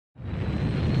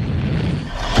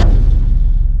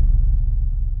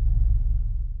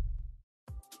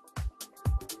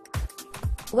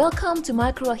Welcome to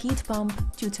Microwell heat pump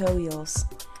tutorials.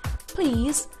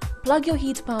 Please plug your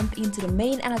heat pump into the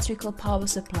main electrical power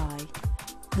supply.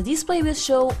 The display will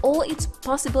show all its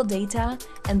possible data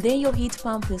and then your heat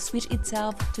pump will switch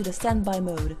itself to the standby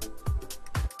mode.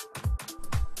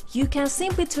 You can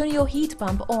simply turn your heat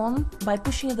pump on by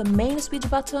pushing the main switch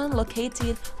button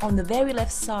located on the very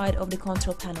left side of the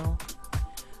control panel.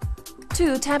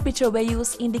 Two temperature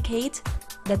values indicate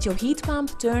that your heat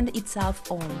pump turned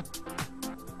itself on.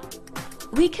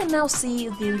 We can now see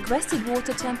the requested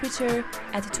water temperature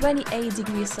at 28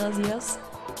 degrees Celsius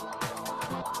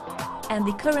and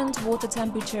the current water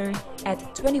temperature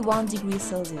at 21 degrees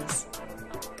Celsius.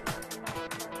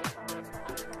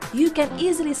 You can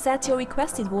easily set your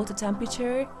requested water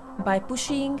temperature by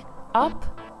pushing up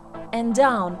and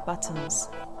down buttons.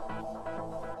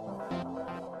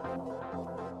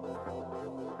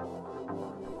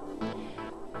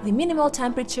 The minimal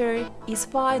temperature is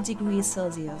 5 degrees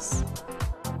Celsius.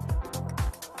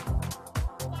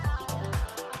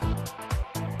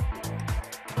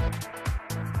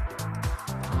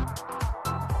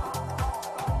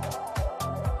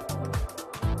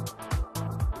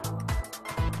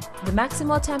 The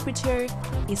maximal temperature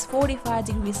is 45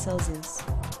 degrees Celsius.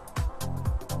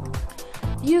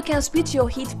 You can switch your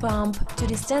heat pump to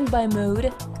the standby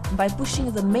mode by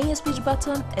pushing the main switch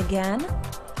button again,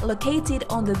 located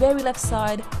on the very left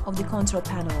side of the control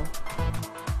panel.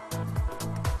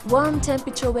 One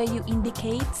temperature value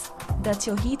indicates that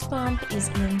your heat pump is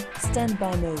in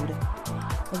standby mode.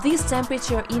 This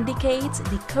temperature indicates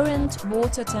the current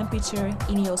water temperature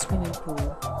in your swimming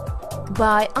pool.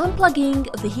 By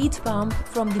unplugging the heat pump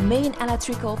from the main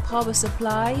electrical power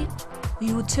supply,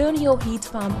 you turn your heat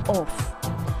pump off.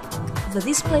 The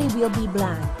display will be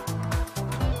blank.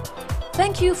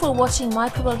 Thank you for watching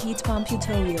Microwell heat pump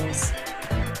tutorials.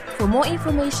 For more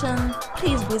information,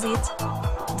 please visit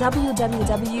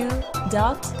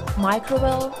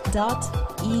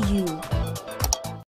www.microwell.eu.